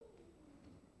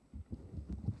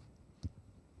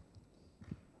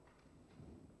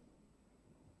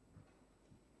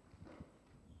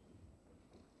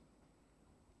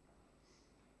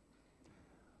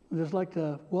I'd just like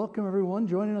to welcome everyone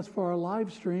joining us for our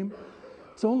live stream.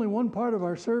 It's only one part of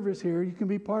our service here. You can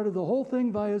be part of the whole thing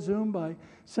via Zoom by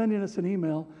sending us an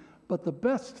email, but the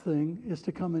best thing is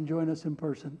to come and join us in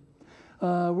person.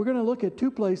 We're going to look at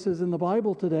two places in the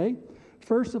Bible today.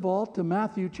 First of all, to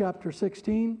Matthew chapter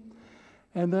 16,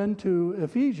 and then to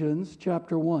Ephesians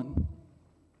chapter 1.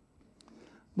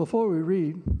 Before we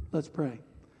read, let's pray.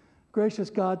 Gracious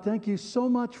God, thank you so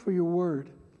much for your word.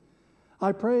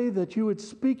 I pray that you would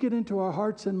speak it into our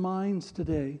hearts and minds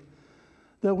today,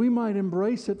 that we might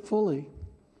embrace it fully,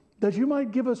 that you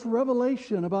might give us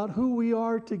revelation about who we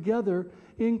are together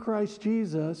in Christ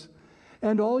Jesus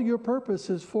and all your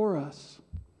purposes for us.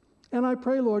 And I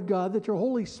pray, Lord God, that your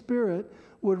Holy Spirit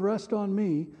would rest on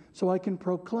me so I can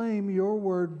proclaim your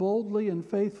word boldly and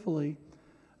faithfully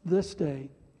this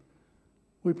day.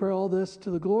 We pray all this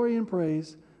to the glory and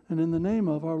praise and in the name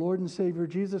of our Lord and Savior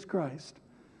Jesus Christ.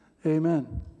 Amen.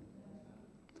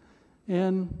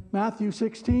 In Matthew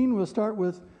 16, we'll start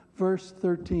with verse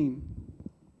 13.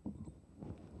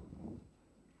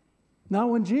 Now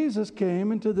when Jesus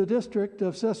came into the district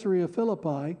of Caesarea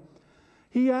Philippi,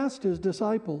 he asked his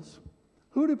disciples,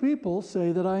 "Who do people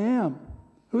say that I am?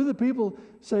 Who do the people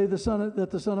say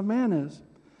that the Son of Man is?"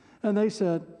 And they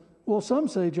said, "Well, some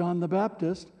say John the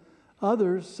Baptist,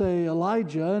 others say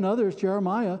Elijah, and others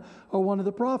Jeremiah or one of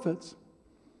the prophets."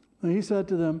 And he said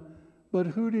to them, "But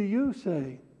who do you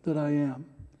say that I am?"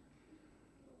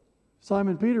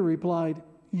 Simon Peter replied,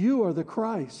 "You are the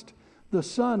Christ, the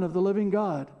Son of the living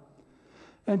God."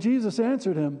 And Jesus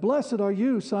answered him, "Blessed are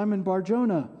you, Simon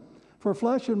Bar-Jonah, for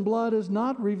flesh and blood has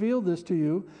not revealed this to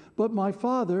you, but my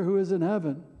Father who is in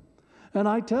heaven. And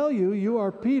I tell you, you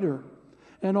are Peter,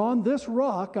 and on this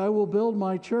rock I will build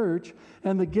my church,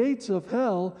 and the gates of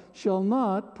hell shall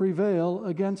not prevail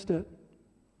against it.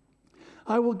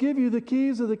 I will give you the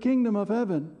keys of the kingdom of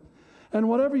heaven, and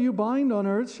whatever you bind on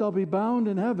earth shall be bound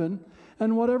in heaven,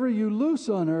 and whatever you loose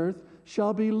on earth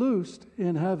shall be loosed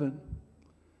in heaven."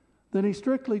 Then he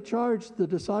strictly charged the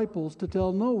disciples to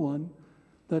tell no one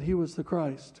that he was the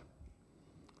Christ.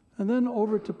 And then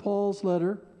over to Paul's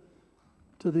letter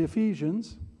to the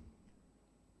Ephesians,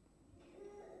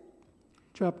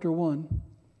 chapter 1,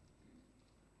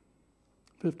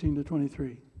 15 to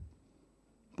 23.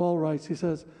 Paul writes, he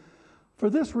says, "For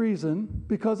this reason,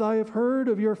 because I have heard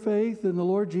of your faith in the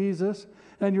Lord Jesus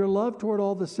and your love toward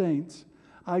all the saints,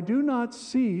 I do not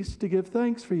cease to give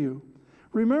thanks for you,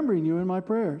 remembering you in my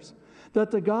prayers,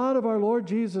 that the God of our Lord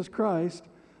Jesus Christ,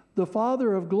 the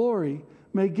Father of glory,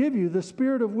 may give you the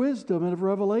spirit of wisdom and of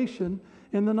revelation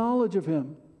in the knowledge of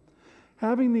him,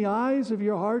 having the eyes of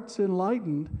your hearts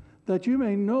enlightened, that you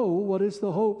may know what is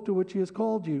the hope to which he has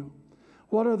called you,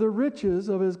 what are the riches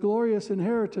of his glorious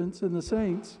inheritance in the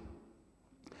saints,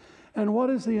 and what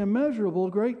is the immeasurable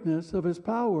greatness of his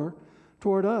power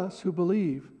toward us who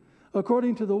believe,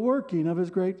 according to the working of his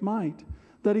great might,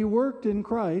 that he worked in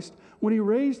Christ when he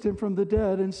raised him from the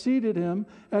dead and seated him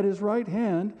at his right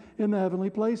hand in the heavenly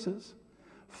places,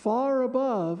 far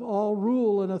above all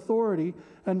rule and authority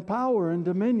and power and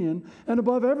dominion, and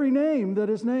above every name that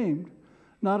is named,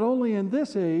 not only in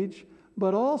this age,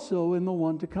 but also in the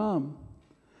one to come.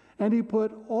 And he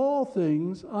put all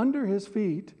things under his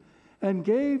feet and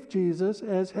gave Jesus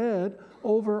as head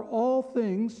over all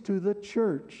things to the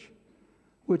church,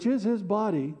 which is his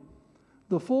body,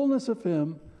 the fullness of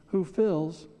him who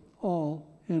fills all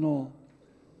in all."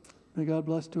 May God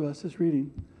bless to us this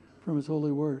reading from his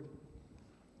holy word.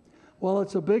 Well,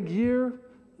 it's a big year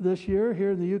this year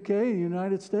here in the UK, the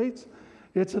United States.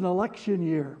 It's an election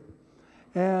year.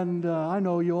 And I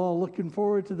know you all looking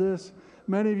forward to this.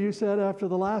 Many of you said after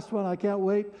the last one, "I can't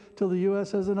wait till the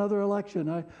U.S. has another election.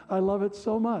 I love it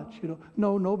so much."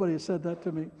 No, nobody has said that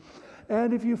to me.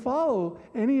 And if you follow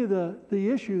any of the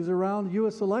issues around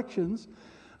U.S. elections,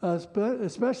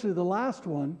 especially the last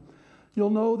one,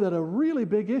 you'll know that a really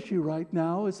big issue right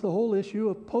now is the whole issue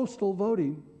of postal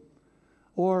voting,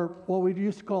 or what we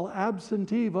used to call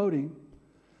absentee voting,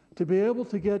 to be able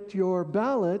to get your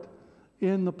ballot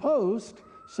in the post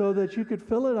so that you could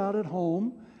fill it out at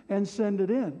home and send it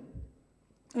in.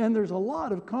 And there's a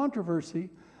lot of controversy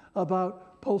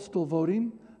about postal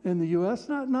voting in the U.S.,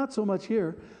 not so much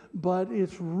here, but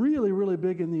it's really, really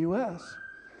big in the U.S.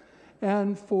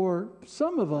 And for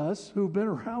some of us who've been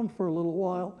around for a little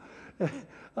while,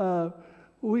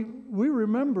 we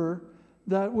remember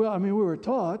that, we were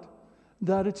taught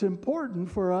that it's important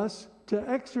for us to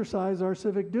exercise our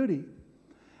civic duty.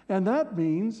 And that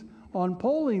means on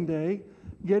polling day,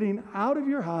 getting out of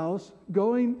your house,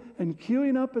 going and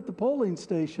queuing up at the polling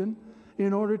station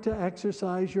in order to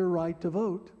exercise your right to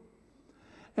vote.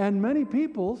 And many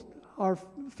people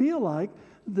feel like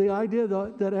the idea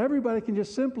that everybody can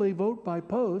just simply vote by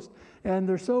post, and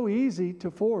they're so easy to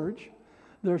forge,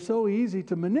 they're so easy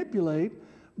to manipulate,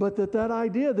 but that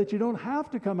idea that you don't have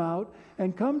to come out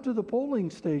and come to the polling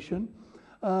station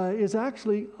is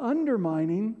actually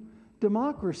undermining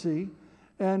democracy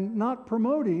and not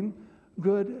promoting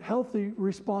good, healthy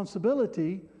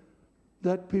responsibility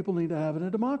that people need to have in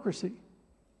a democracy.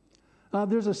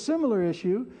 There's a similar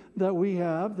issue that we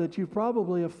have that you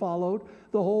probably have followed,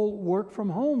 the whole work from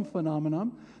home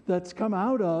phenomenon that's come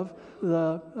out of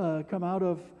the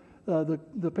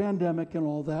pandemic and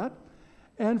all that.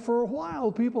 And for a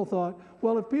while, people thought,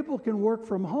 well, if people can work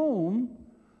from home,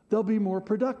 they'll be more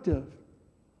productive.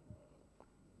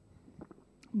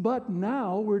 But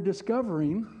now we're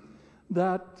discovering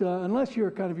that unless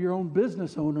you're kind of your own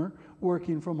business owner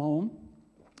working from home,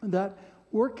 that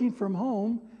working from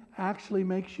home actually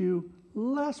makes you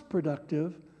less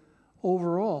productive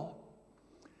overall.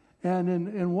 And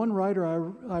in one writer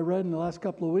I read in the last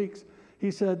couple of weeks,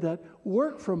 he said that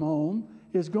work from home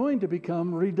is going to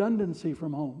become redundancy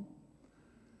from home.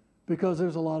 Because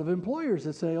there's a lot of employers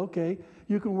that say, okay,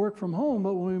 you can work from home,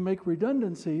 but when we make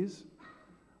redundancies,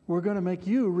 we're going to make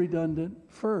you redundant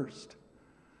first.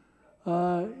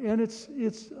 And it's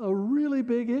a really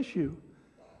big issue.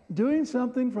 Doing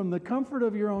something from the comfort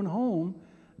of your own home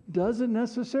doesn't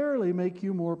necessarily make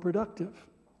you more productive.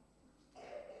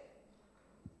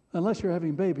 Unless you're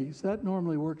having babies. That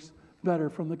normally works better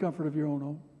from the comfort of your own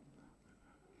home.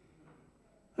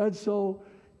 And so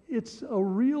it's a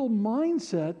real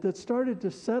mindset that started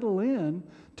to settle in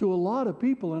to a lot of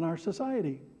people in our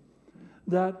society.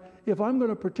 That if I'm going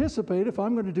to participate, if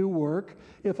I'm going to do work,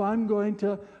 if I'm going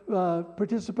to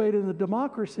participate in the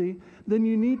democracy, then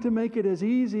you need to make it as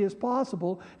easy as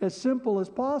possible, as simple as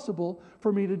possible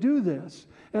for me to do this.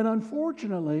 And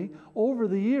unfortunately, over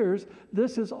the years,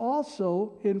 this has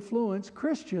also influenced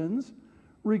Christians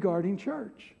regarding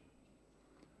church.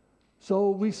 So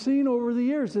we've seen over the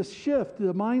years this shift,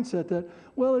 the mindset that,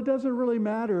 well, it doesn't really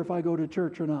matter if I go to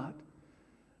church or not.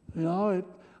 You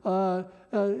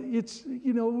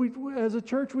know, we, as a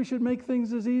church, we should make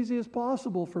things as easy as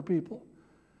possible for people.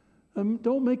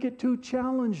 Don't make it too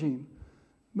challenging.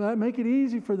 Make it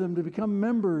easy for them to become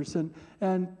members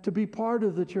and to be part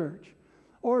of the church.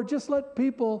 Or just let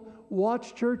people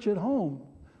watch church at home,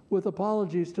 with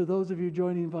apologies to those of you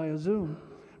joining via Zoom,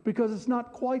 because it's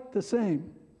not quite the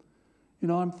same. You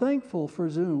know, I'm thankful for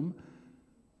Zoom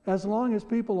as long as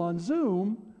people on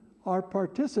Zoom are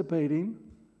participating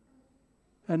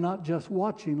and not just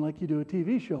watching like you do a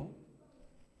TV show.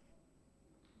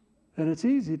 And it's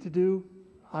easy to do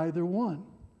either one.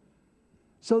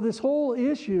 So this whole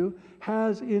issue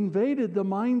has invaded the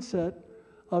mindset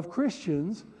of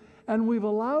Christians, and we've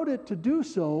allowed it to do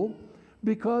so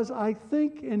because I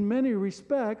think in many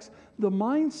respects, the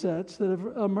mindsets that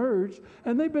have emerged,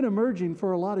 and they've been emerging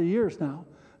for a lot of years now.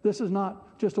 This is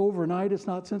not just overnight. It's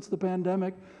not since the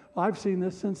pandemic. I've seen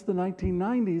this since the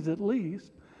 1990s at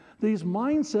least. These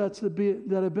mindsets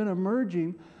that have been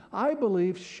emerging, I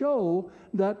believe, show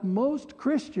that most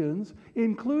Christians,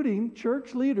 including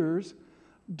church leaders,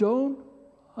 don't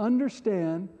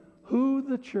understand who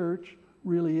the church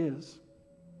really is.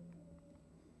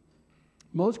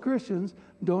 Most Christians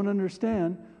don't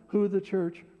understand who the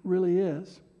church really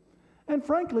is. And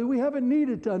frankly, we haven't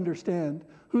needed to understand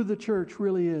who the church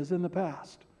really is in the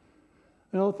past.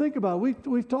 You know, think about it.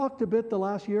 We've talked a bit the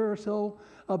last year or so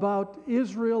about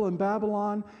Israel and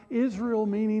Babylon. Israel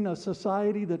meaning a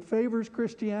society that favors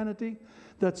Christianity,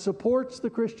 that supports the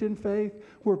Christian faith,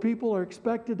 where people are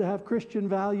expected to have Christian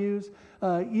values,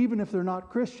 even if they're not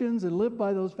Christians, and live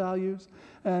by those values.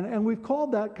 And we've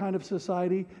called that kind of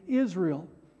society Israel.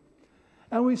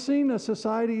 And we've seen a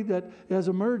society that has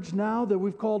emerged now that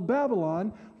we've called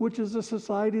Babylon, which is a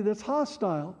society that's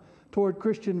hostile toward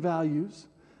Christian values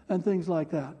and things like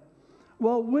that.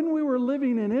 Well, when we were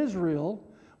living in Israel,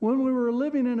 when we were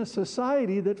living in a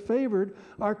society that favored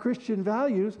our Christian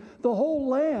values, the whole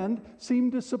land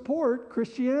seemed to support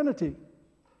Christianity.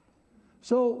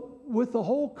 So with the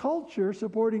whole culture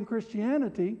supporting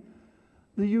Christianity,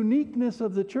 the uniqueness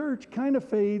of the church kind of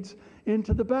fades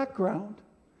into the background.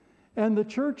 And the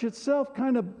church itself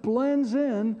kind of blends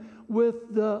in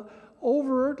with the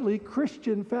overtly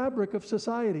Christian fabric of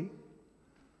society.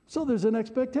 So there's an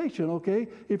expectation, okay?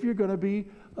 If you're going to be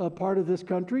a part of this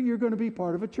country, you're going to be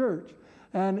part of a church.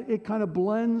 And it kind of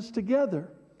blends together.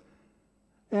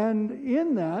 And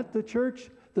in that, the church,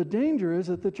 the danger is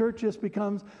that the church just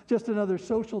becomes just another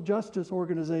social justice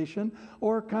organization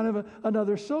or kind of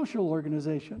another social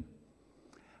organization.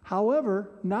 However,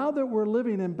 now that we're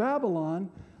living in Babylon,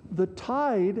 the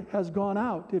tide has gone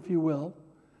out, if you will.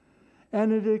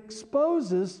 And it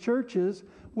exposes churches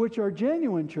which are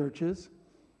genuine churches,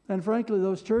 and frankly,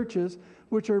 those churches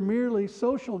which are merely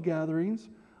social gatherings,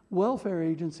 welfare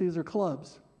agencies, or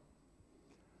clubs.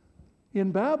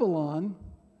 In Babylon,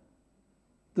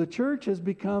 the church has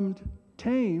become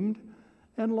tamed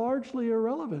and largely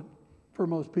irrelevant for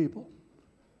most people.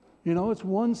 You know, it's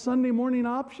one Sunday morning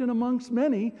option amongst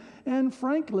many, and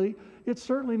frankly, it's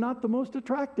certainly not the most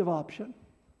attractive option.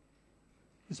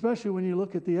 Especially when you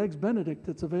look at the Eggs Benedict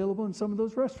that's available in some of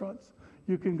those restaurants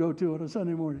you can go to on a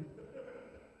Sunday morning.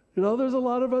 You know, there's a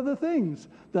lot of other things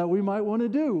that we might want to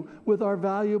do with our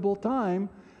valuable time,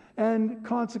 and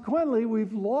consequently,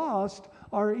 we've lost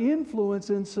our influence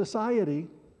in society,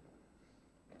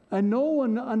 and no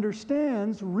one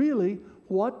understands really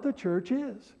what the church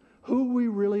is, who we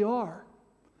really are.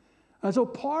 And so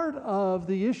part of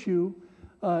the issue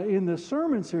in this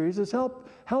sermon series is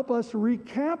help us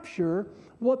recapture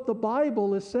what the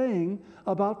Bible is saying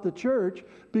about the church,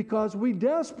 because we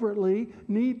desperately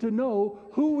need to know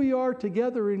who we are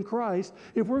together in Christ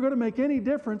if we're going to make any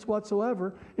difference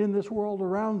whatsoever in this world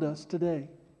around us today.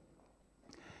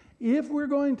 If we're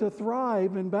going to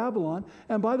thrive in Babylon,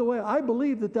 and by the way, I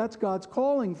believe that that's God's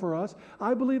calling for us.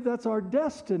 I believe that's our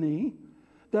destiny.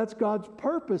 That's God's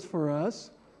purpose for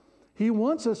us. He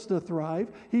wants us to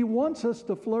thrive. He wants us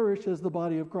to flourish as the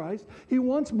body of Christ. He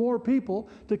wants more people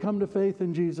to come to faith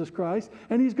in Jesus Christ,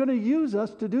 and He's going to use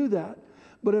us to do that.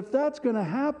 But if that's going to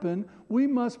happen, we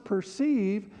must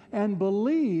perceive and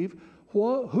believe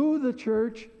who the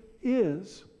church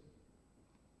is.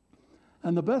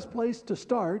 And the best place to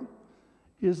start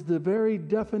is the very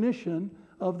definition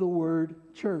of the word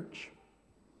church,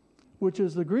 which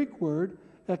is the Greek word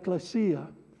ekklesia.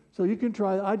 So you can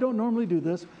try, I don't normally do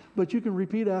this, but you can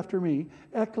repeat after me.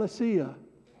 Ekklesia.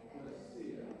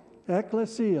 Ekklesia.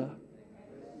 Ekklesia.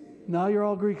 Now you're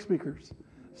all Greek speakers.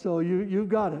 So you've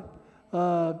got it.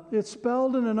 It's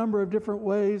spelled in a number of different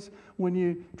ways. When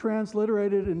you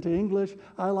transliterate it into English,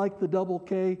 I like the double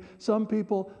K. Some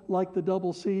people like the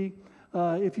double C.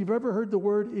 If you've ever heard the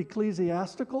word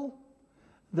ecclesiastical,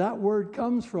 that word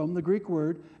comes from the Greek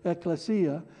word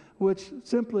ekklesia, which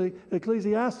simply,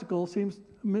 ecclesiastical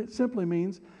simply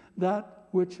means that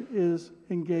which is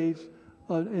engaged,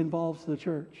 involves the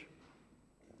church.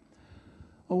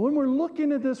 Well, when we're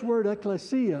looking at this word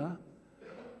ekklesia,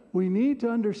 we need to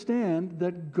understand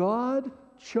that God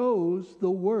chose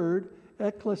the word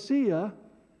ekklesia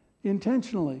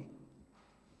intentionally.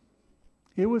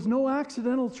 It was no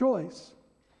accidental choice.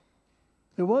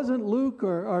 It wasn't Luke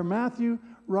or Matthew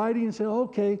writing and saying,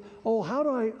 okay,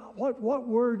 what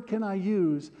word can I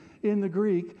use in the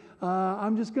Greek?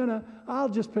 I'll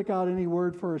just pick out any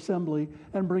word for assembly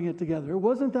and bring it together. It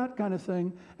wasn't that kind of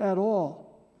thing at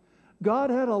all. God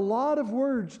had a lot of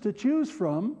words to choose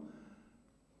from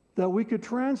that we could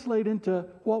translate into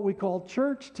what we call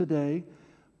church today,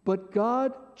 but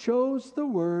God chose the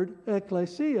word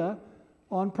ekklesia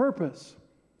on purpose.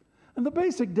 And the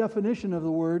basic definition of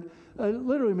the word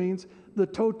literally means the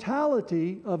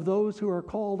totality of those who are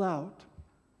called out.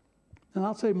 And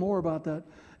I'll say more about that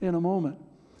in a moment.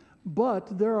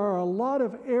 But there are a lot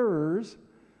of errors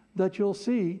that you'll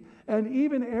see, and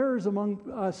even errors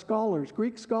among scholars.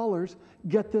 Greek scholars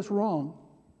get this wrong.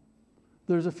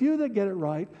 There's a few that get it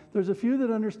right. There's a few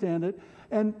that understand it.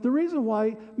 And the reason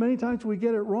why many times we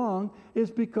get it wrong is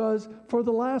because for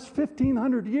the last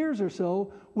 1,500 years or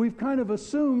so, we've kind of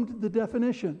assumed the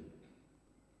definition.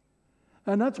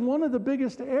 And that's one of the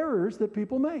biggest errors that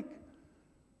people make.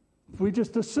 We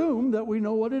just assume that we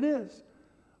know what it is.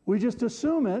 We just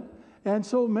assume it. And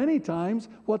so many times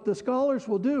what the scholars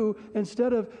will do,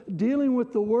 instead of dealing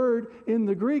with the word in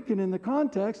the Greek and in the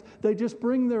context, they just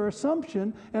bring their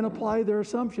assumption and apply their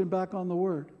assumption back on the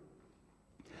word.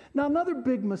 Now, another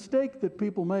big mistake that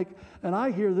people make, and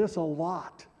I hear this a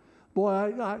lot.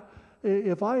 Boy,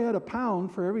 if I had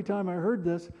 £1 for every time I heard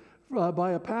this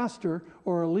by a pastor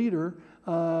or a leader,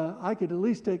 I could at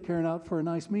least take Karen out for a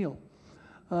nice meal.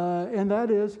 And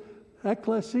that is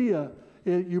ekklesia.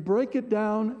 You break it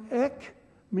down. Ek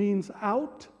means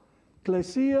out.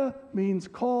 Klesia means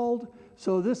called.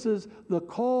 So this is the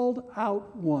called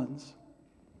out ones.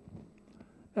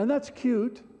 And that's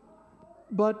cute,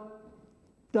 but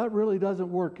that really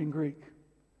doesn't work in Greek.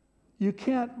 You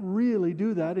can't really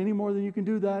do that any more than you can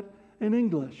do that in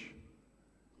English.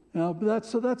 Now,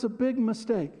 that's a big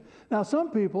mistake. Now,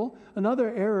 some people,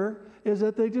 another error is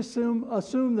that they just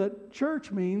assume that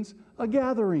church means a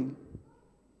gathering.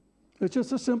 It's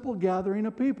just a simple gathering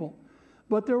of people.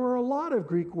 But there were a lot of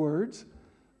Greek words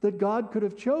that God could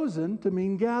have chosen to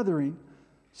mean gathering.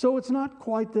 So it's not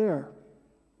quite there.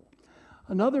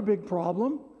 Another big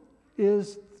problem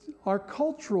is our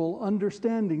cultural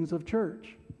understandings of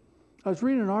church. I was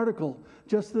reading an article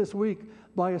just this week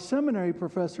by a seminary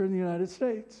professor in the United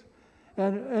States.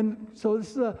 And so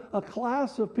this is a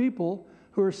class of people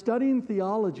who are studying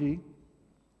theology,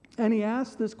 and he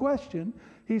asked this question.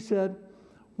 He said,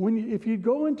 if you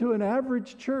go into an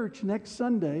average church next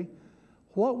Sunday,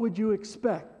 what would you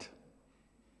expect?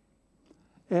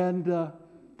 And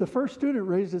the first student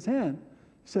raised his hand,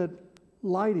 said,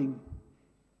 lighting.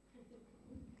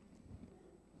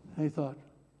 And he thought,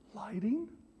 lighting?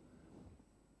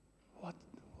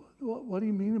 What do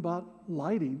you mean about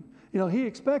lighting? He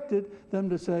expected them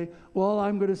to say, well,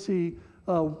 I'm going to see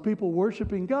people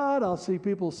worshiping God. I'll see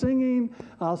people singing.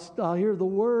 I'll hear the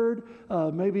word,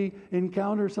 maybe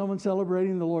encounter someone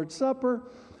celebrating the Lord's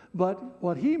Supper. But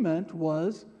what he meant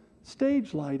was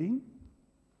stage lighting,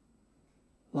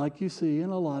 like you see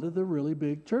in a lot of the really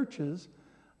big churches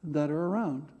that are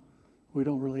around. We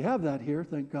don't really have that here,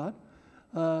 thank God.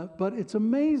 But it's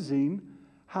amazing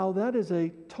how that is a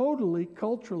totally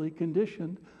culturally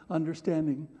conditioned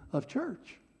understanding of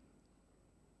church.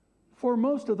 For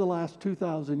most of the last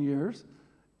 2,000 years,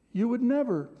 you would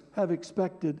never have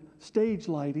expected stage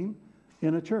lighting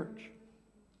in a church.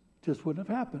 Just wouldn't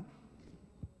have happened.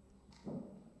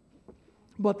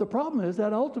 But the problem is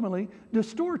that ultimately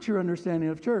distorts your understanding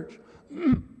of church.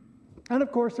 And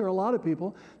of course, there are a lot of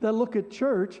people that look at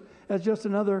church as just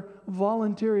another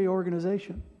voluntary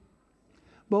organization.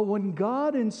 But when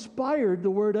God inspired the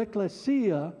word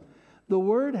ekklesia, the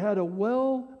word had a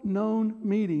well-known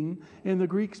meaning in the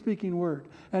Greek-speaking word.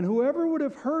 And whoever would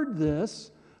have heard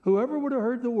this, whoever would have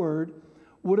heard the word,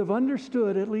 would have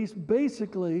understood at least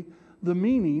basically the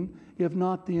meaning, if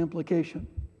not the implication.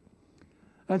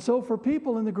 And so for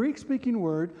people in the Greek-speaking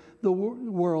world, the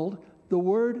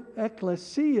word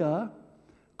ekklesia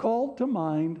called to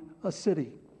mind a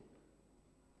city.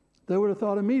 They would have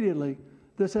thought immediately,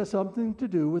 this has something to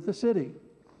do with the city.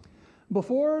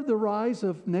 Before the rise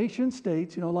of nation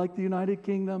states, like the United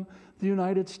Kingdom, the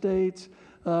United States,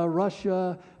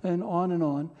 Russia, and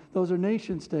on, those are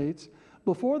nation states.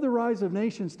 Before the rise of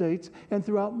nation states, and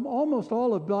throughout almost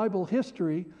all of Bible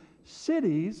history,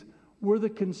 cities were the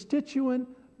constituent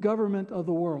government of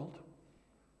the world.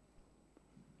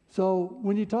 So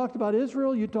when you talked about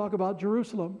Israel, you talk about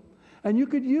Jerusalem. And you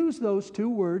could use those two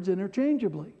words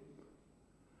interchangeably.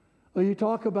 Or you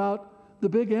talk about the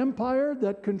big empire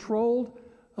that controlled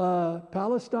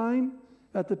Palestine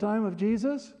at the time of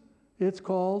Jesus. It's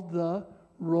called the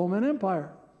Roman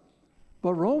Empire.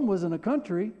 But Rome wasn't a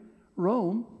country.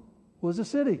 Rome was a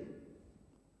city.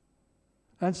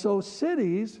 And so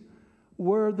cities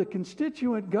were the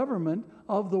constituent government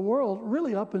of the world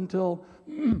really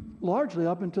largely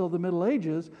up until the Middle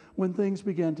Ages, when things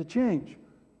began to change.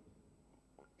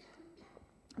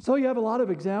 So you have a lot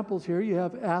of examples here. You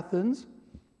have Athens,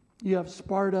 you have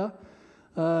Sparta,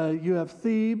 you have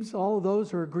Thebes. All of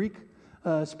those are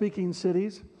Greek-speaking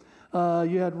cities.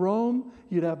 You had Rome,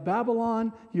 you'd have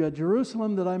Babylon, you had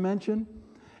Jerusalem that I mentioned.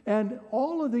 And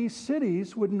all of these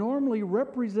cities would normally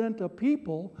represent a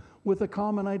people with a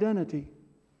common identity.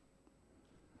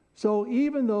 So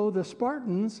even though the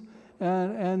Spartans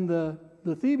and the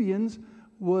Thebians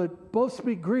would both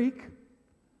speak Greek,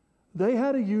 they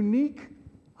had a unique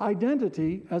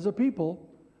identity as a people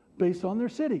based on their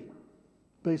city,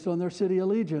 based on their city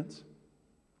allegiance.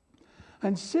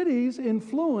 And cities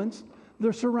influenced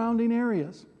their surrounding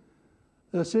areas.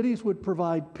 The cities would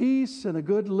provide peace and a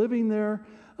good living there.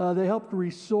 They helped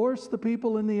resource the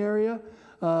people in the area.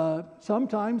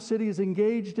 Sometimes cities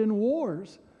engaged in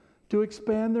wars to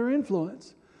expand their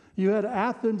influence. You had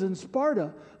Athens and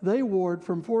Sparta. They warred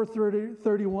from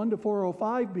 431 to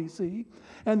 405 BC.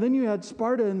 And then you had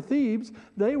Sparta and Thebes.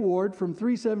 They warred from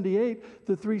 378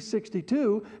 to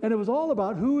 362. And it was all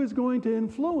about who is going to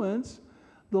influence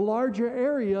the larger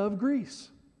area of Greece.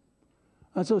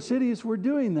 And so cities were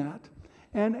doing that.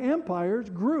 And empires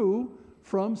grew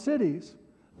from cities.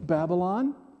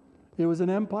 Babylon, it was an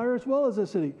empire as well as a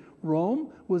city. Rome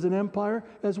was an empire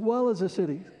as well as a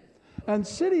city. And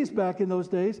cities back in those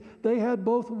days, they had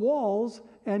both walls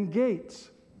and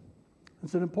gates.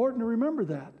 It's important to remember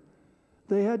that.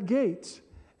 They had gates.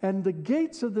 And the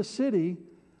gates of the city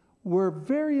were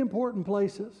very important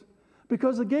places.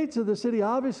 Because the gates of the city,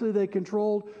 obviously they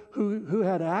controlled who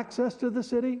had access to the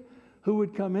city, who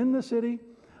would come in the city.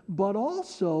 But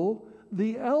also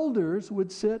the elders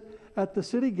would sit at the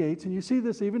city gates. And you see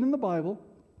this even in the Bible.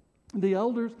 The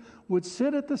elders would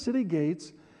sit at the city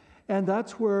gates. And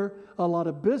that's where a lot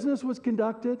of business was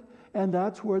conducted, and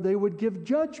that's where they would give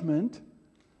judgment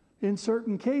in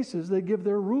certain cases. They'd give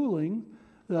their ruling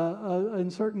in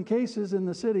certain cases in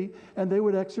the city, and they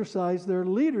would exercise their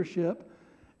leadership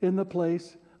in the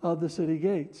place of the city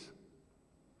gates.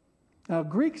 Now,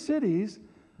 Greek cities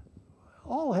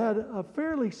all had a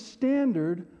fairly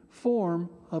standard form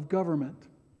of government.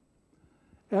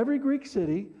 Every Greek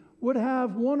city would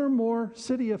have one or more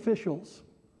city officials.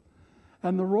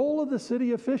 And the role of the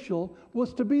city official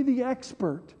was to be the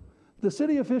expert. The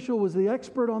city official was the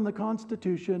expert on the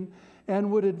Constitution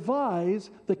and would advise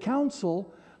the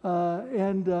council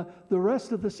and the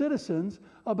rest of the citizens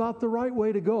about the right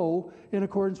way to go in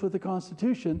accordance with the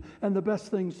Constitution and the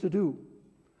best things to do.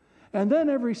 And then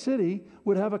every city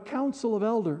would have a council of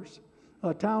elders,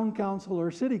 a town council or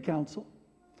a city council.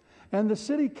 And the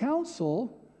city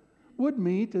council would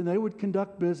meet and they would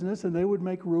conduct business and they would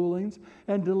make rulings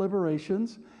and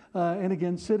deliberations and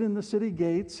again sit in the city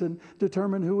gates and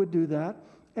determine who would do that.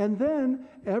 And then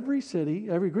every city,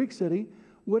 every Greek city,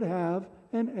 would have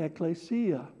an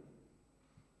ekklesia.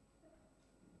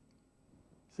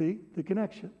 See the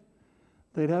connection?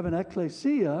 They'd have an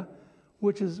ekklesia,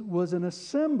 which was an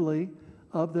assembly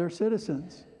of their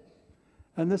citizens.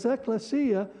 And this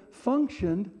ekklesia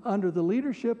functioned under the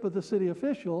leadership of the city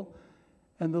official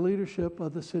and the leadership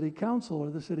of the city council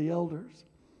or the city elders.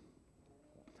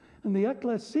 And the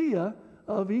ekklesia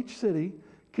of each city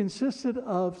consisted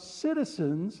of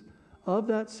citizens of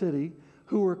that city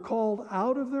who were called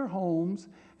out of their homes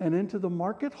and into the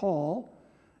market hall,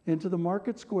 into the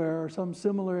market square or some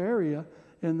similar area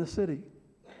in the city.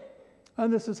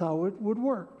 And this is how it would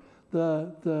work.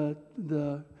 The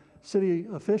city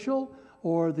official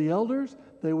or the elders,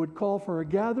 they would call for a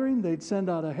gathering. They'd send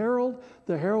out a herald.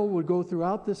 The herald would go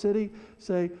throughout the city,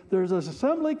 say, there's an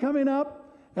assembly coming up.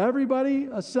 Everybody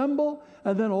assemble.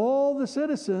 And then all the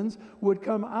citizens would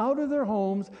come out of their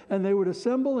homes and they would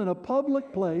assemble in a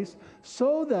public place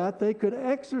so that they could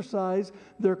exercise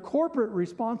their corporate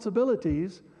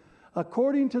responsibilities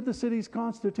according to the city's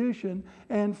constitution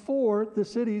and for the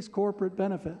city's corporate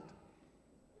benefit.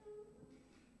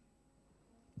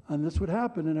 And this would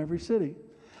happen in every city.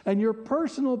 And your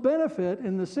personal benefit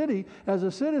in the city as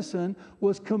a citizen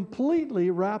was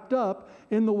completely wrapped up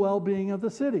in the well-being of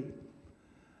the city.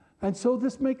 And so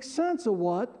this makes sense of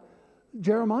what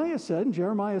Jeremiah said in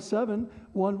Jeremiah 7.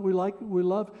 We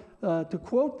love to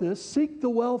quote this: seek the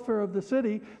welfare of the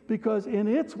city, because in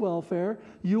its welfare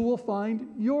you will find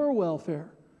your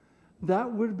welfare.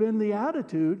 That would have been the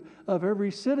attitude of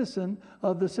every citizen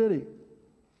of the city.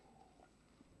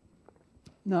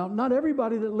 Now, not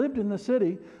everybody that lived in the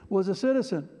city was a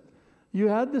citizen. You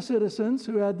had the citizens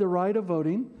who had the right of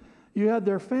voting. You had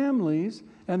their families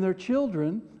and their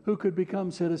children who could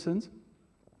become citizens.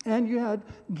 And you had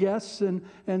guests and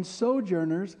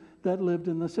sojourners that lived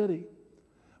in the city.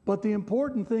 But the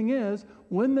important thing is,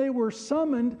 when they were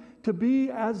summoned to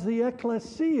be as the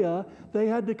ekklesia, they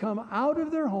had to come out of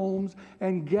their homes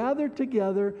and gather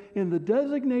together in the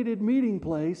designated meeting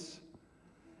place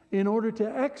in order to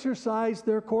exercise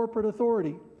their corporate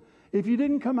authority. If you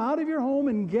didn't come out of your home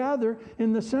and gather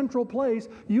in the central place,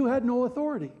 you had no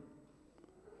authority.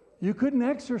 You couldn't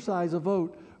exercise a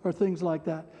vote or things like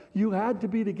that. You had to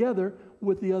be together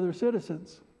with the other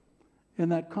citizens in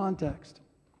that context.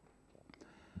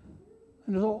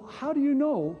 And so how do you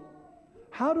know?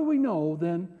 How do we know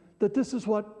then that this is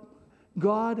what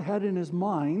God had in his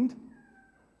mind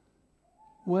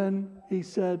when he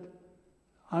said,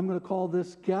 I'm going to call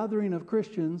this gathering of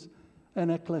Christians an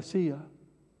ekklesia?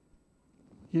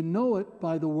 You know it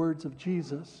by the words of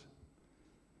Jesus.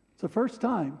 It's the first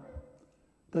time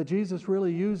that Jesus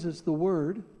really uses the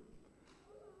word.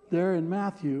 There in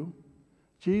Matthew,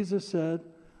 Jesus said,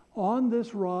 on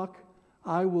this rock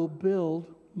I will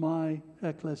build my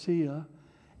ekklesia,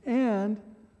 and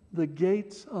the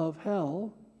gates of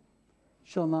hell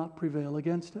shall not prevail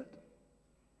against it.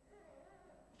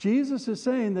 Jesus is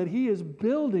saying that he is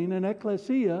building an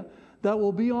ekklesia that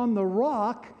will be on the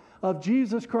rock of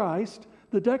Jesus Christ,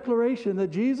 the declaration that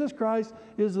Jesus Christ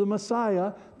is the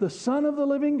Messiah, the Son of the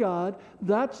living God.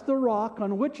 That's the rock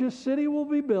on which his city will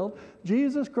be built.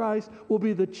 Jesus Christ will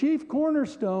be the chief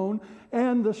cornerstone,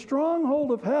 and the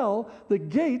stronghold of hell, the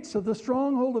gates of the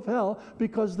stronghold of hell,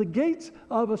 because the gates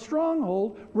of a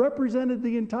stronghold represented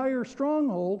the entire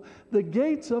stronghold, the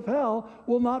gates of hell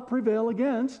will not prevail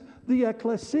against the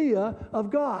ekklesia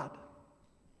of God.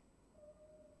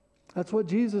 That's what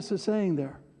Jesus is saying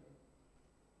there.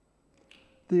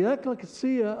 The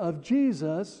ekklesia of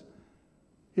Jesus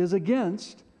is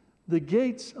against the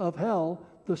gates of hell,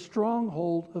 the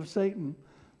stronghold of Satan,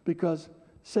 because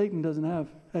Satan doesn't have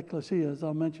ekklesia, as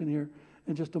I'll mention here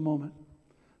in just a moment.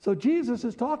 So Jesus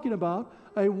is talking about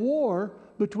a war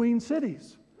between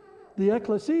cities. the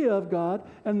Ekklesia of God,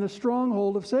 and the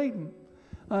stronghold of Satan.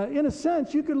 In a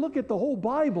sense, you could look at the whole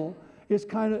Bible as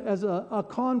kind of as a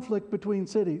conflict between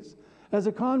cities, as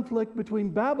a conflict between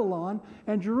Babylon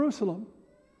and Jerusalem.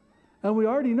 And we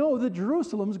already know that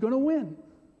Jerusalem's going to win.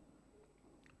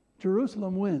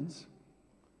 Jerusalem wins.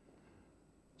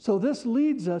 So this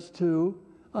leads us to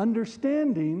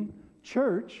understanding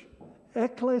church,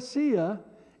 Ekklesia,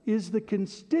 is the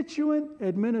constituent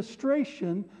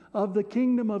administration of the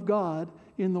kingdom of God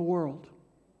in the world.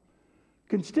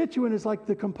 Constituent is like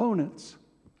the components,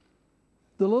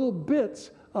 the little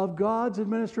bits of God's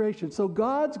administration. So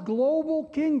God's global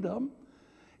kingdom,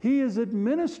 He is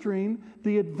administering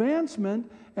the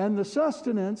advancement and the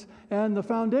sustenance and the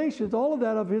foundations, all of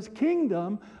that of His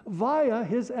kingdom via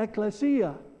His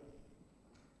Ekklesia.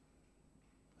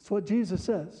 That's what Jesus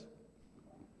says.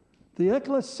 The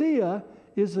Ekklesia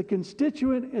is the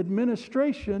constituent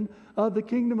administration of the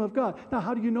kingdom of God. Now,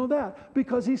 how do you know that?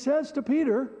 Because He says to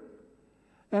Peter,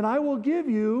 and I will give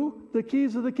you the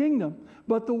keys of the kingdom.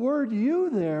 But the word you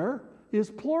there is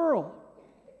plural.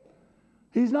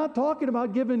 He's not talking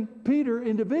about giving Peter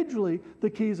individually the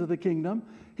keys of the kingdom.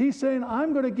 He's saying,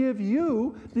 I'm going to give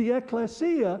you, the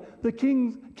Ekklesia, the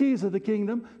keys of the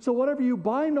kingdom. So whatever you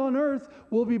bind on earth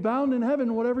will be bound in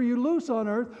heaven. Whatever you loose on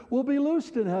earth will be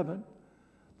loosed in heaven.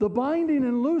 The binding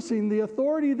and loosing, the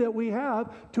authority that we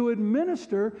have to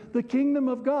administer the kingdom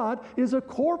of God, is a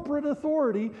corporate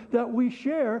authority that we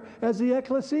share as the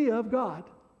Ekklesia of God.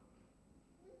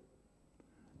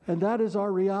 And that is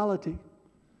our reality.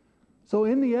 So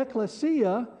in the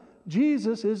Ekklesia,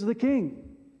 Jesus is the king.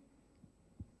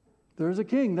 There's a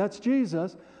king, that's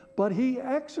Jesus, but He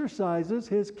exercises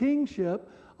His kingship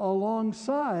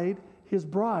alongside His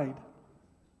bride.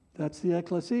 That's the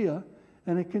Ekklesia,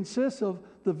 and it consists of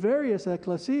the various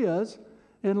Ekklesias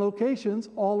in locations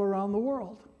all around the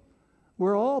world.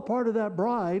 We're all part of that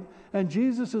bride, and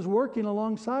Jesus is working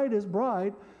alongside His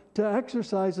bride to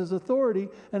exercise His authority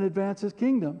and advance His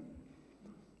kingdom.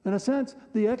 In a sense,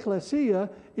 the Ekklesia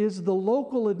is the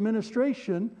local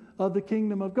administration of the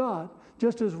kingdom of God.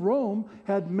 Just as Rome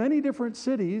had many different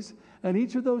cities, and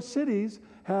each of those cities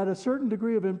had a certain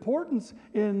degree of importance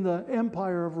in the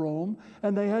empire of Rome,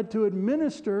 and they had to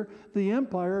administer the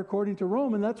empire according to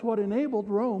Rome, and that's what enabled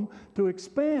Rome to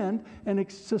expand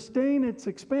and sustain its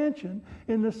expansion.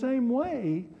 In the same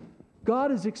way,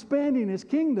 God is expanding His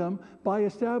kingdom by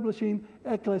establishing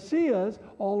Ekklesias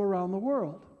all around the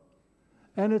world.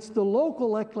 And it's the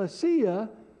local Ekklesia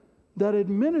that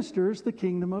administers the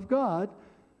kingdom of God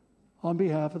on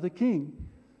behalf of the king.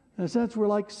 In a sense, we're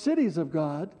like cities of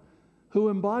God who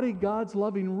embody God's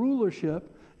loving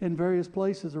rulership in various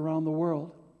places around the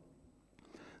world.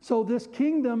 So this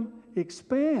kingdom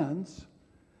expands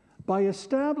by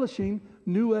establishing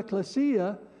new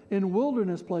Ekklesia in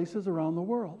wilderness places around the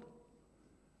world.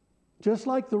 Just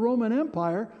like the Roman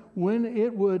Empire, when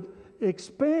it would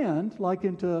expand, like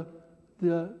into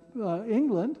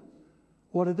England,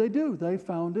 what did they do? They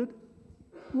founded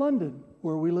London,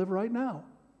 where we live right now.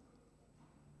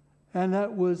 And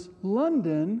that was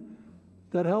London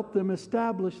that helped them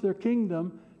establish their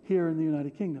kingdom here in the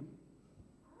United Kingdom.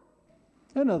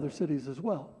 And other cities as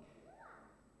well.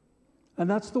 And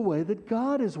that's the way that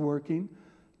God is working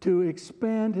to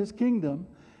expand His kingdom.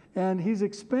 And He's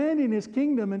expanding His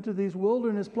kingdom into these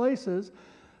wilderness places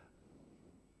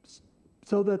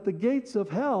so that the gates of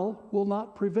hell will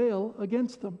not prevail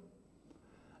against them.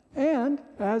 And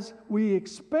as we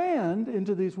expand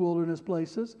into these wilderness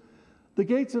places, the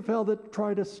gates of hell that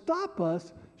try to stop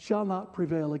us shall not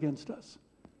prevail against us.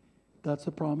 That's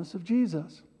the promise of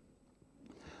Jesus.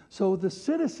 So the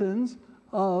citizens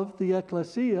of the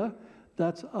Ekklesia,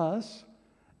 that's us,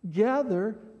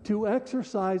 gather to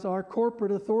exercise our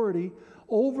corporate authority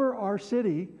over our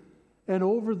city and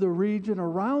over the region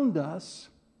around us.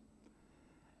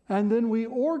 And then we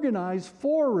organize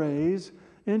forays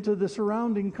into the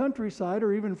surrounding countryside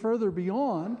or even further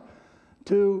beyond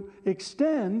to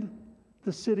extend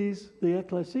the city's, the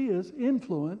Ekklesia's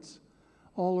influence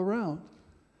all around.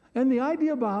 And the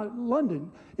idea about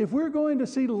London, if we're going to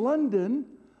see London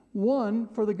won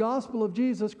for the gospel of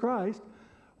Jesus Christ,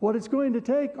 what it's going to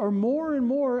take are more and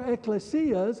more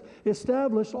Ekklesias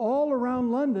established all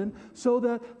around London so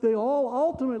that they all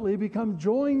ultimately become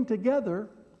joined together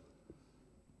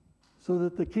so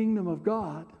that the kingdom of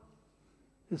God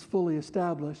is fully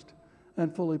established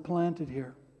and fully planted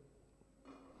here.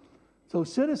 So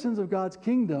citizens of God's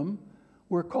kingdom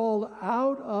were called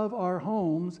out of our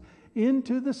homes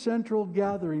into the central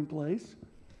gathering place,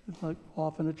 like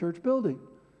often a church building.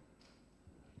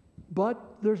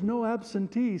 But there's no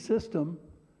absentee system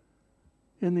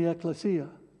in the Ekklesia.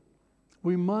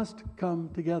 We must come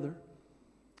together.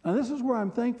 And this is where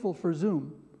I'm thankful for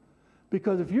Zoom.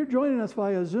 Because if you're joining us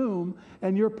via Zoom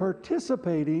and you're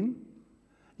participating,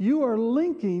 you are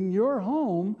linking your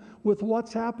home with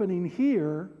what's happening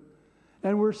here.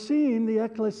 And we're seeing the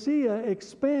Ekklesia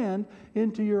expand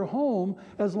into your home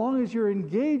as long as you're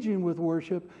engaging with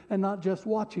worship and not just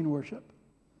watching worship.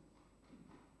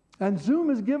 And Zoom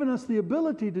has given us the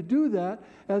ability to do that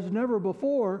as never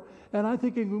before. And I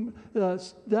think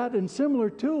that and similar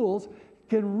tools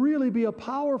can really be a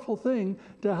powerful thing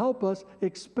to help us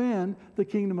expand the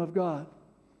kingdom of God.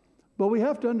 But we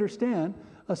have to understand,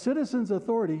 a citizen's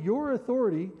authority, your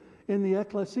authority in the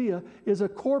Ekklesia, is a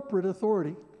corporate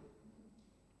authority.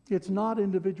 It's not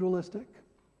individualistic.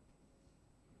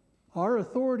 Our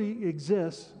authority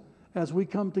exists as we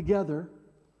come together.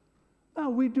 Now,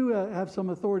 we do have some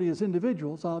authority as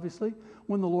individuals, obviously,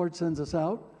 when the Lord sends us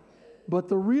out. But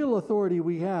the real authority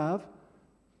we have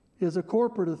is a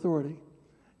corporate authority.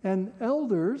 And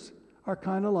elders are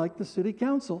kind of like the city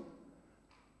council,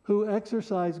 who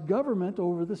exercise government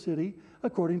over the city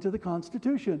according to the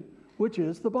Constitution, which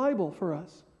is the Bible for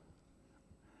us.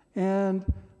 And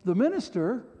the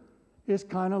minister is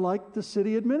kind of like the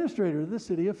city administrator, the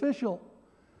city official.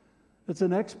 It's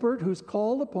an expert who's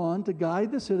called upon to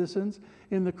guide the citizens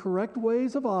in the correct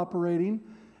ways of operating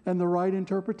and the right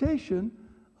interpretation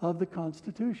of the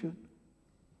Constitution.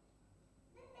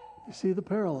 You see the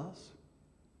parallels.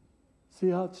 See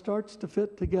how it starts to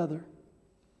fit together.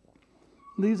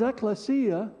 These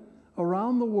ecclesia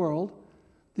around the world,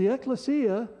 the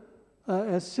ecclesia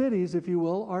as cities, if you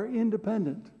will, are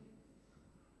independent.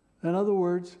 In other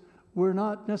words, we're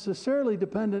not necessarily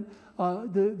dependent.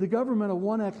 The government of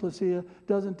one ecclesia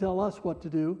doesn't tell us what to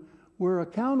do. We're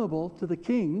accountable to the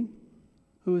King,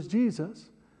 who is Jesus.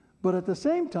 But at the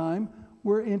same time,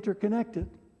 we're interconnected.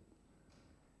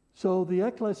 So the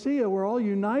ecclesia, we're all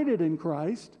united in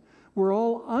Christ. We're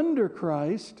all under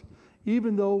Christ,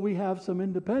 even though we have some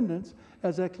independence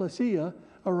as ecclesia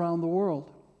around the world.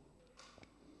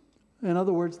 In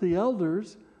other words, the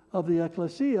elders of the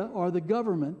ecclesia are the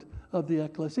government of the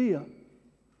ecclesia,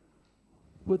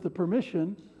 with the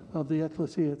permission of the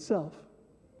ecclesia itself.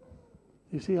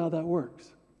 You see how that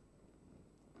works?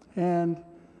 And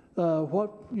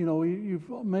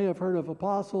you may have heard of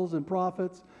apostles and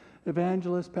prophets,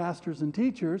 evangelists, pastors, and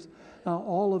teachers. Now,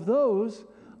 all of those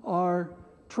are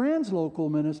translocal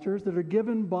ministers that are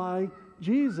given by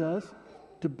Jesus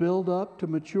to build up, to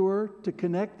mature, to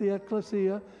connect the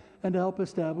ecclesia, and to help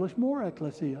establish more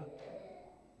ecclesia.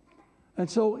 And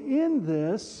so in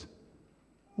this,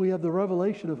 we have the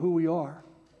revelation of who we are.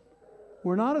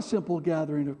 We're not a simple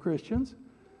gathering of Christians.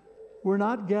 We're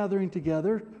not gathering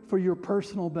together for your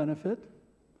personal benefit,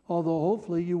 although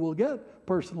hopefully you will get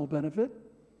personal benefit.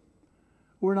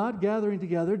 We're not gathering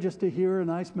together just to hear a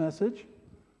nice message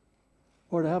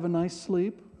or to have a nice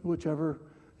sleep, whichever,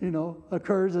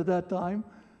 occurs at that time.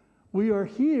 We are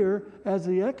here as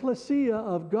the ecclesia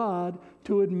of God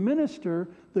to administer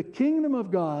the kingdom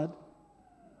of God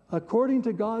according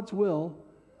to God's will,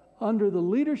 under the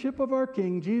leadership of our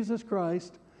King, Jesus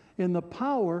Christ, in the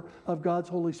power of God's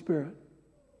Holy Spirit.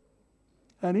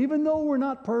 And even though we're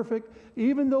not perfect,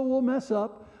 even though we'll mess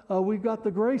up, we've got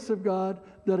the grace of God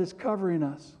that is covering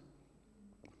us.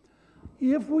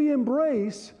 If we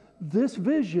embrace this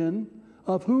vision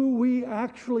of who we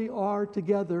actually are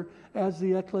together as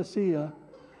the ecclesia,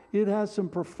 it has some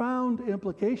profound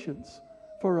implications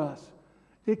for us.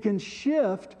 It can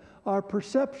shift our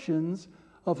perceptions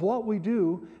of what we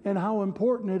do and how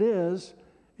important it is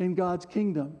in God's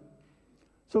kingdom.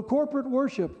 So corporate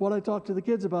worship, what I talked to the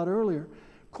kids about earlier,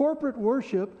 corporate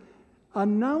worship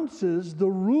announces the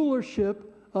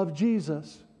rulership of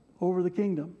Jesus over the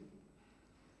kingdom.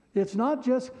 It's not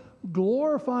just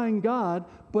glorifying God,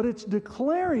 but it's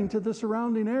declaring to the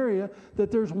surrounding area that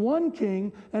there's one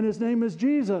king and his name is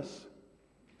Jesus.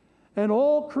 And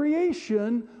all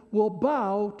creation will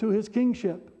bow to his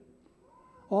kingship.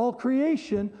 All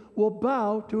creation will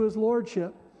bow to his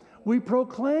lordship. We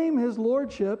proclaim his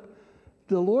lordship,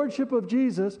 the lordship of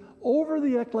Jesus, over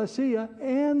the ecclesia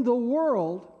and the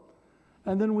world.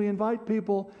 And then we invite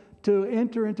people to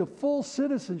enter into full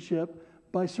citizenship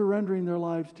by surrendering their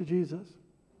lives to Jesus.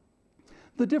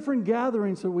 The different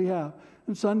gatherings that we have,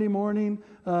 and Sunday morning,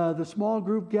 the small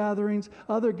group gatherings,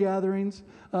 other gatherings,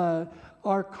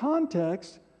 are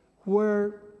contexts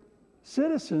where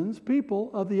citizens, people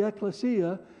of the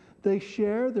ecclesia, they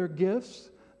share their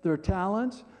gifts, their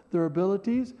talents, their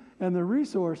abilities, and their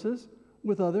resources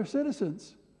with other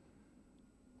citizens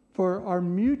for our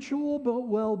mutual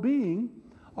well-being,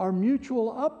 our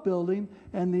mutual upbuilding,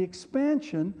 and the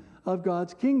expansion of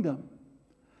God's kingdom.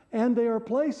 and they are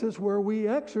places where we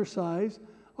exercise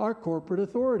our corporate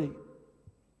authority.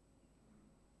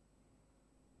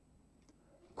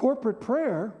 Corporate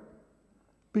prayer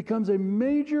becomes a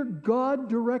major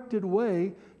God-directed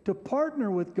way to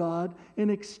partner with God in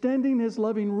extending His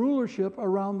loving rulership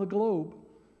around the globe,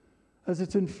 as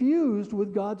it's infused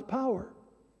with God's power.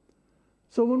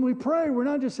 So when we pray, we're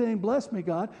not just saying, "Bless me,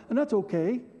 God," and that's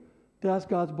okay to ask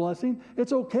God's blessing.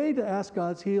 It's okay to ask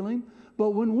God's healing.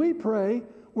 But when we pray,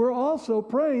 we're also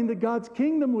praying that God's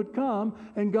kingdom would come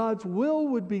and God's will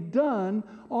would be done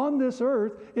on this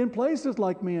earth in places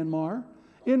like Myanmar,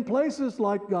 in places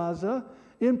like Gaza,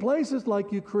 in places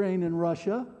like Ukraine and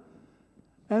Russia.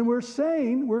 And we're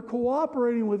saying, we're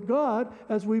cooperating with God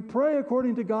as we pray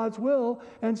according to God's will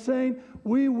and saying,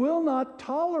 we will not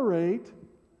tolerate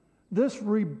this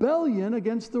rebellion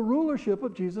against the rulership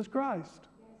of Jesus Christ.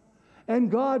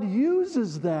 And God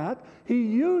uses that. He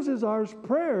uses our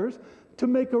prayers to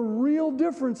make a real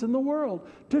difference in the world,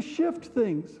 to shift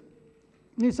things.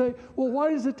 And you say, well,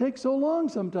 why does it take so long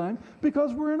sometimes?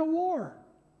 Because we're in a war.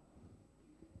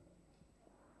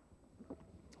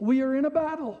 We are in a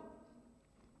battle.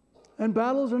 And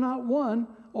battles are not won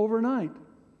overnight.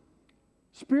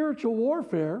 Spiritual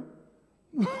warfare,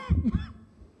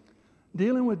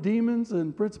 dealing with demons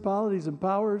and principalities and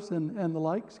powers and the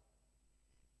likes.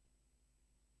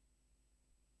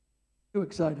 Too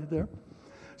excited there.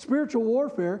 Spiritual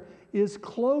warfare is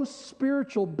close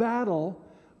spiritual battle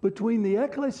between the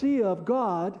Ekklesia of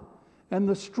God and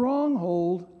the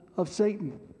stronghold of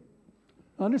Satan.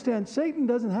 Understand, Satan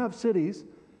doesn't have cities.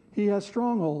 He has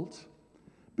strongholds.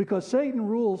 Because Satan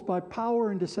rules by power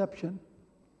and deception.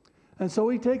 And so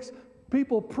he takes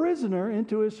people prisoner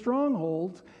into his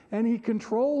strongholds and he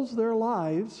controls their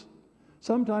lives.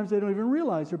 Sometimes they don't even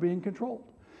realize they're being controlled.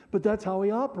 But that's how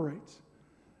he operates.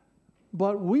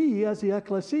 But we, as the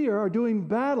Ekklesia, are doing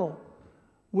battle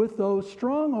with those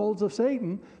strongholds of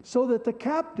Satan so that the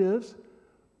captives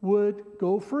would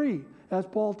go free. As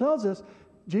Paul tells us,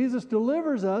 Jesus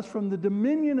delivers us from the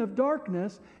dominion of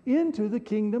darkness into the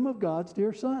kingdom of God's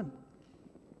dear Son.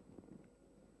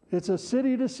 It's a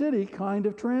city-to-city kind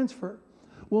of transfer.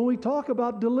 When we talk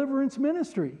about deliverance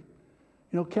ministry,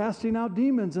 casting out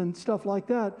demons and stuff like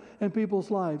that in people's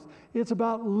lives, it's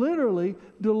about literally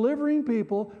delivering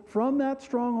people from that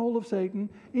stronghold of Satan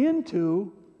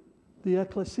into the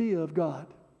Ekklesia of God,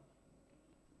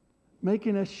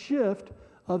 making a shift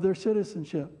of their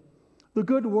citizenship. The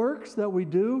good works that we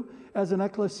do as an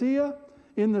Ekklesia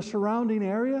in the surrounding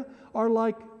area are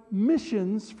like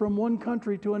missions from one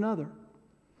country to another.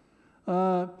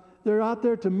 They're out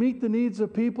there to meet the needs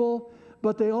of people,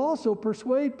 but they also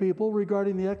persuade people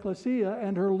regarding the Ekklesia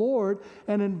and her Lord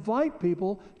and invite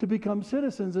people to become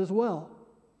citizens as well.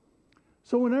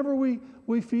 So whenever we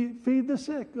feed the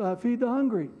sick, feed the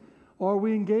hungry, or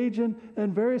we engage in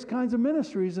various kinds of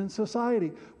ministries in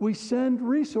society. We send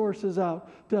resources out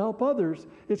to help others.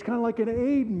 It's kind of like an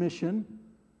aid mission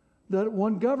that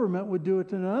one government would do it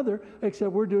to another,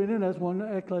 except we're doing it as one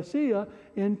Ekklesia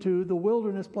into the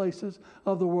wilderness places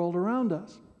of the world around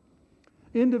us.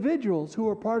 Individuals who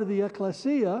are part of the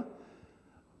Ekklesia,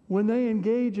 when they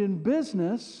engage in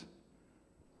business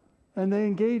and they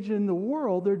engage in the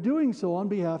world, they're doing so on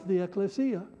behalf of the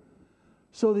Ekklesia.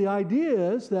 So the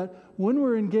idea is that when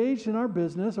we're engaged in our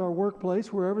business, our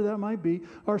workplace, wherever that might be,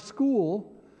 our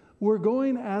school, we're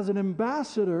going as an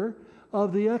ambassador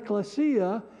of the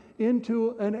Ekklesia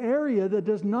into an area that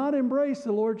does not embrace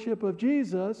the lordship of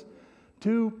Jesus,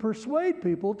 to persuade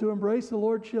people to embrace the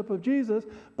lordship of Jesus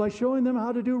by showing them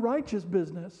how to do righteous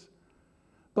business,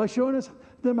 by showing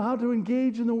them how to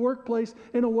engage in the workplace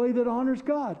in a way that honors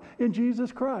God in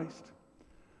Jesus Christ.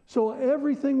 So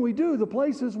everything we do, the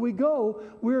places we go,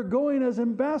 we're going as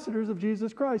ambassadors of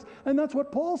Jesus Christ. And that's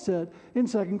what Paul said in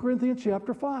 2 Corinthians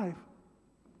chapter 5.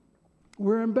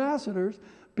 We're ambassadors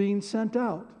being sent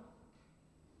out.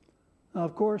 Now,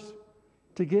 of course,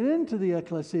 to get into the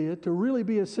Ekklesia, to really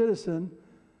be a citizen,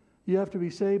 you have to be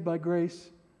saved by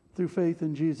grace through faith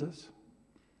in Jesus.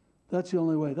 That's the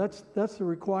only way. That's the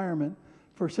requirement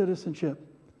for citizenship.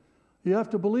 You have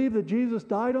to believe that Jesus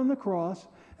died on the cross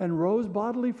and rose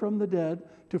bodily from the dead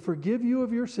to forgive you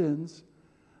of your sins,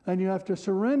 and you have to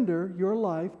surrender your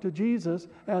life to Jesus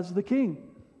as the King,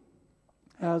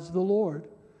 as the Lord,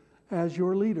 as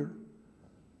your leader.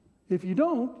 If you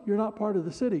don't, you're not part of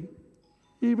the city.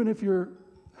 Even if you're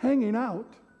hanging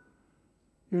out,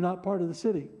 you're not part of the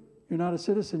city. You're not a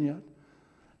citizen yet.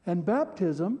 And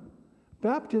baptism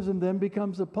then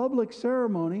becomes a public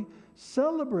ceremony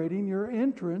celebrating your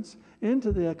entrance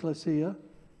into the Ekklesia,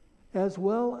 as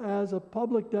well as a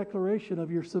public declaration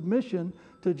of your submission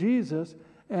to Jesus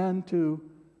and to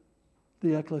the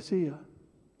Ekklesia.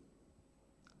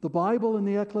 The Bible and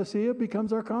the Ekklesia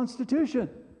becomes our constitution.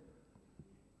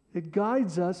 It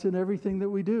guides us in everything that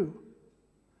we do.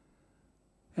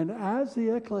 And as the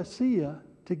Ekklesia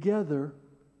together,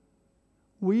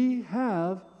 we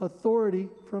have authority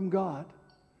from God.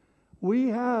 We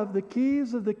have the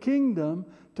keys of the kingdom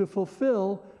to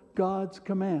fulfill God's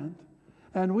command.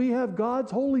 And we have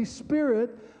God's Holy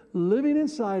Spirit living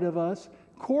inside of us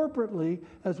corporately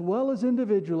as well as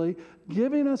individually,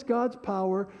 giving us God's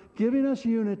power, giving us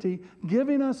unity,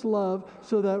 giving us love,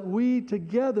 so that we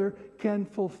together can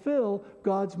fulfill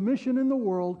God's mission in the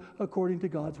world according to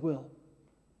God's will.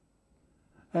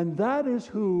 And that is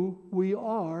who we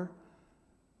are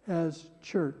as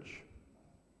church.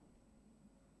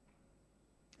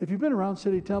 If you've been around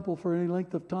City Temple for any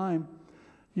length of time,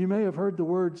 you may have heard the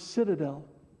word citadel.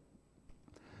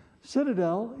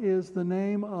 Citadel is the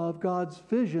name of God's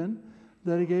vision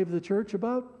that He gave the church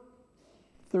about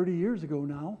 30 years ago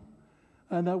now,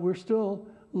 and that we're still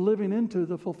living into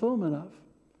the fulfillment of.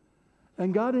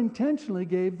 And God intentionally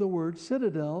gave the word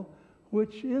citadel,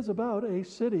 which is about a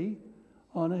city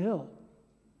on a hill.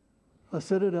 A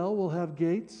citadel will have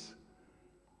gates.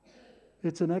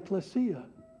 It's an ekklesia.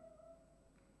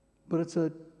 But it's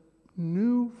a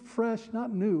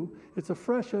it's a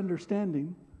fresh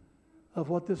understanding of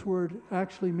what this word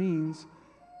actually means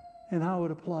and how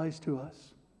it applies to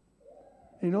us.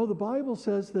 You know, the Bible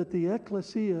says that the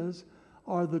ecclesias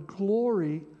are the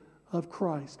glory of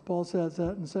Christ. Paul says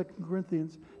that in 2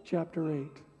 Corinthians chapter 8.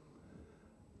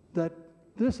 That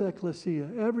this ecclesia,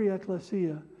 every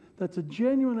ecclesia that's a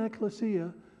genuine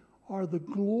ecclesia, are the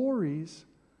glories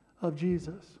of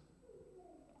Jesus.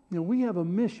 You know, we have a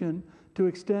mission to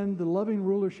extend the loving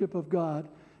rulership of God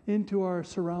into our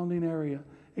surrounding area,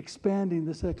 expanding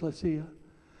this ecclesia.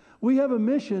 We have a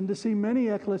mission to see many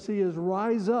ecclesias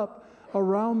rise up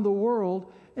around the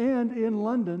world and in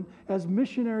London as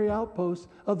missionary outposts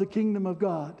of the kingdom of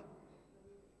God.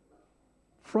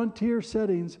 Frontier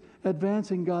settings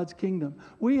advancing God's kingdom.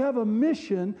 We have a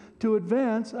mission to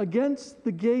advance against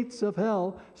the gates of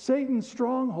hell, Satan's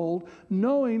stronghold,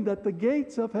 knowing that the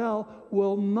gates of hell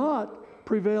will not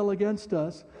prevail against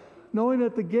us, knowing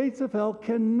that the gates of hell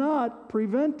cannot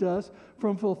prevent us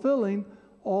from fulfilling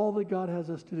all that God has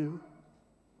us to do.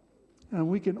 And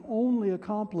we can only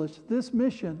accomplish this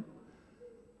mission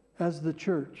as the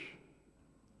church,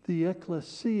 the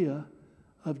ecclesia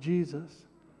of Jesus,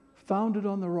 founded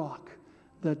on the rock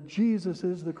that Jesus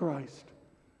is the Christ,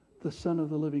 the Son of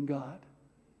the living God.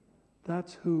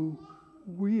 That's who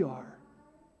we are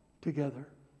together.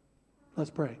 Let's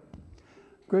pray.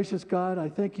 Gracious God, I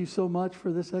thank you so much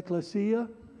for this ecclesia.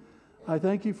 I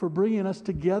thank you for bringing us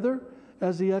together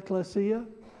as the ecclesia.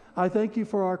 I thank you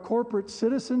for our corporate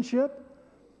citizenship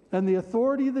and the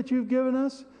authority that you've given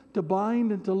us to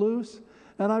bind and to loose.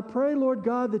 And I pray, Lord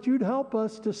God, that you'd help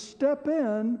us to step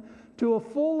in to a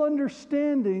full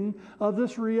understanding of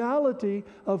this reality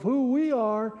of who we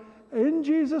are in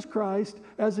Jesus Christ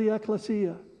as the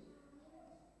ecclesia.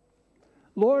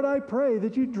 Lord, I pray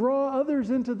that you draw others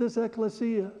into this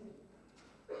ecclesia.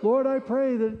 Lord, I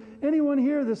pray that anyone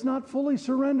here that's not fully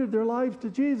surrendered their lives to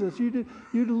Jesus, you'd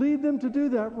lead them to do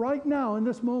that right now in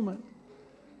this moment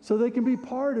so they can be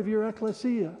part of your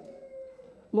ecclesia.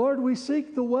 Lord, we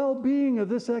seek the well-being of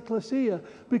this ecclesia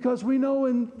because we know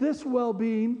in this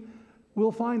well-being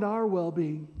we'll find our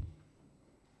well-being.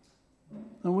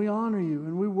 And we honor you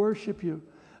and we worship you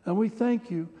and we thank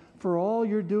you for all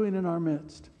you're doing in our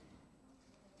midst.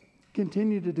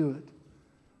 Continue to do it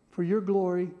for your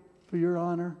glory, for your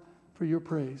honor, for your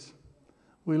praise.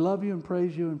 We love you and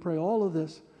praise you and pray all of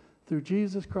this through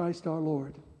Jesus Christ our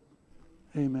Lord.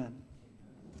 Amen.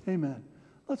 Amen.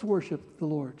 Let's worship the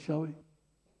Lord, shall we?